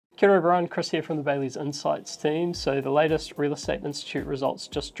Kia ora everyone, Chris here from the Bayleys Insights team. So the latest Real Estate Institute results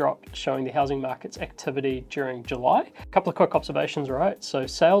just dropped showing the housing market's activity during July. A couple of quick observations, right? So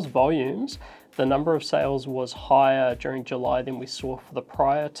sales volumes, the number of sales was higher during July than we saw for the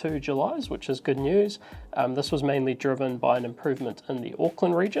prior 2 Julys, which is good news. This was mainly driven by an improvement in the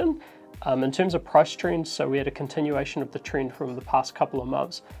Auckland region. In terms of price trends, so we had a continuation of the trend from the past couple of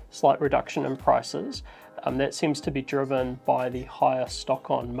months, slight reduction in prices. That seems to be driven by the higher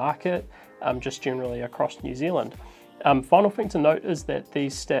stock on market, just generally across New Zealand. Final thing to note is that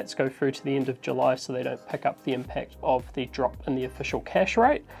these stats go through to the end of July, so they don't pick up the impact of the drop in the official cash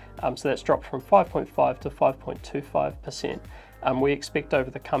rate. So that's dropped from 5.5 to 5.25%. We expect over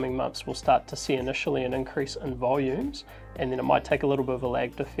the coming months we'll start to see initially an increase in volumes, and then it might take a little bit of a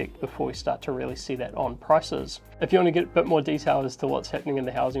lagged effect before we start to really see that on prices. If you want to get a bit more detail as to what's happening in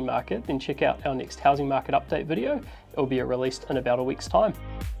the housing market, then check out our next housing market update video. It will be released in about a week's time.